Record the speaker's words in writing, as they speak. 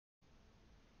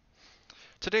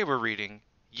Today we're reading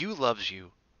You Loves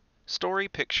You, Story,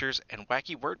 Pictures, and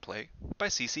Wacky Wordplay by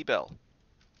C.C. Bell.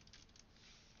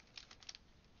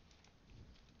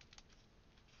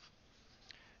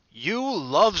 You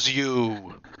loves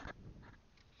you.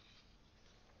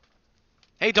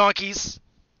 Hey donkeys.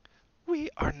 We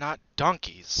are not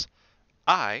donkeys.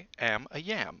 I am a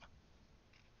yam.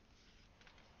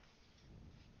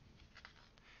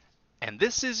 And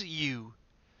this is you.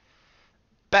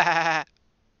 Bah.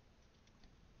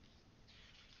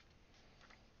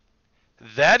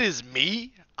 That is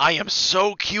me. I am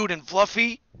so cute and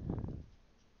fluffy.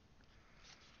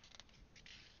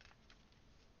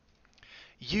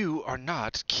 You are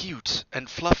not cute and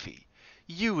fluffy.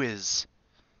 You is.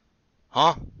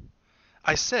 Huh?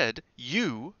 I said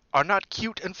you are not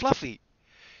cute and fluffy.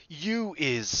 You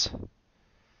is.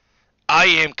 I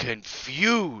am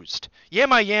confused.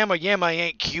 Yam I am or yam I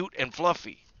ain't cute and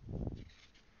fluffy.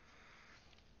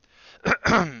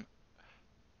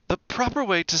 The proper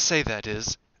way to say that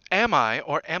is, am I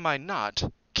or am I not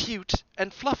cute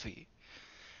and fluffy?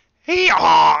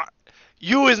 Hee-haw!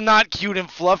 You is not cute and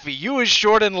fluffy. You is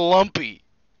short and lumpy.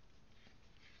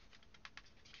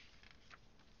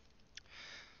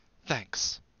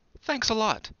 Thanks. Thanks a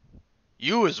lot.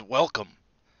 You is welcome.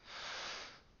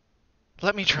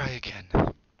 Let me try again.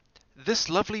 This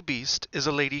lovely beast is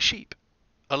a lady sheep.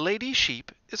 A lady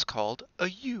sheep is called a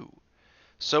ewe.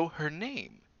 So her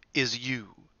name is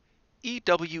Ewe.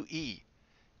 E-W-E.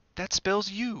 That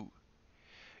spells you.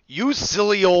 You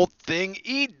silly old thing.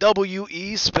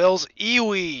 E-W-E spells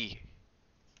Ewe.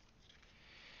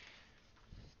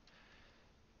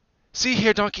 See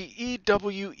here, donkey.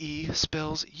 E-W-E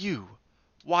spells you.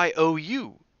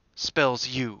 Y-O-U spells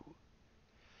you.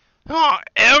 Oh,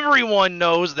 everyone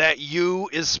knows that you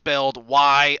is spelled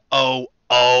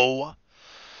Y-O-O.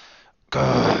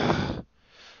 Gah.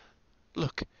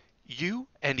 Look, you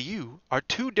and you are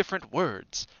two different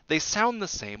words. They sound the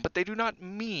same, but they do not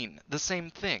mean the same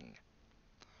thing.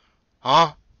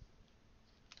 Huh?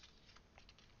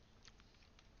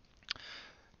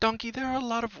 Donkey, there are a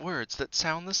lot of words that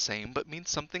sound the same but mean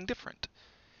something different.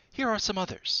 Here are some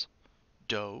others.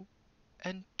 Doe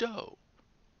and doe.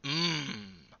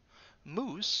 Mmm.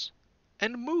 Moose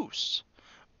and moose.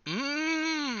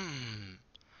 Mmm.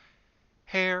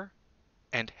 Hair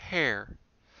and hair.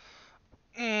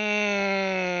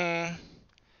 Mmm.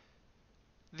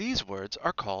 These words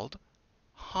are called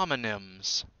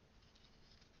homonyms.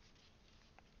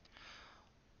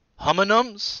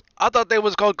 Homonyms? I thought they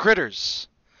was called critters.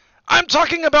 I'm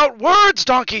talking about words,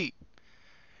 donkey!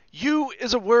 You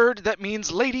is a word that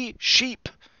means lady sheep.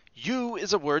 You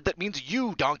is a word that means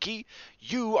you, donkey.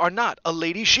 You are not a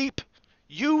lady sheep.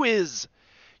 You is.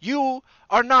 You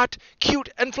are not cute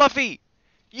and fluffy.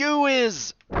 You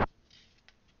is.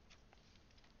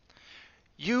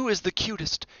 You is the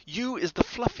cutest. You is the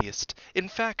fluffiest. In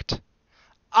fact,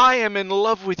 I am in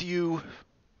love with you.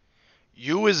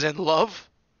 You is in love?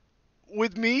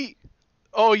 With me?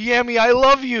 Oh, Yammy, I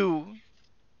love you.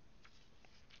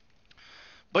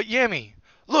 But Yammy,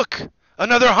 look,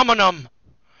 another homonym.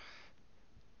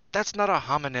 That's not a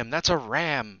homonym, that's a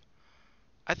ram.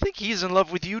 I think he's in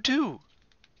love with you too.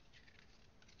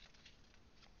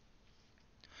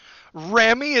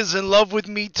 Rammy is in love with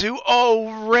me too.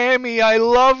 Oh, Rammy, I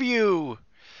love you.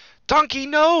 Donkey,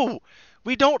 no.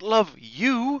 We don't love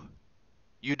you.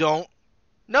 You don't?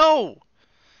 No.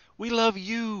 We love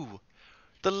you,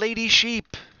 the lady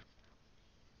sheep.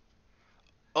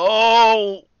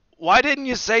 Oh, why didn't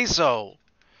you say so?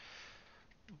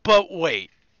 But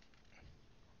wait.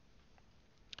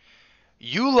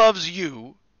 You loves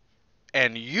you,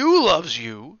 and you loves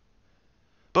you,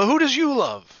 but who does you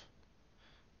love?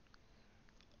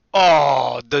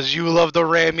 Oh, does you love the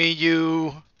Rammy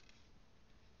you?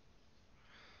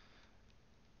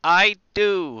 I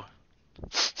do.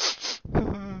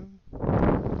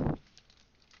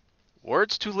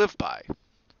 Words to live by.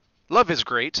 Love is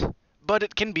great, but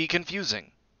it can be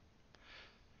confusing.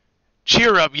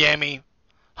 Cheer up, Yammy.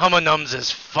 Homonyms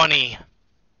is funny.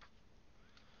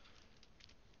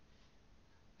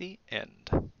 The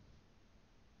end.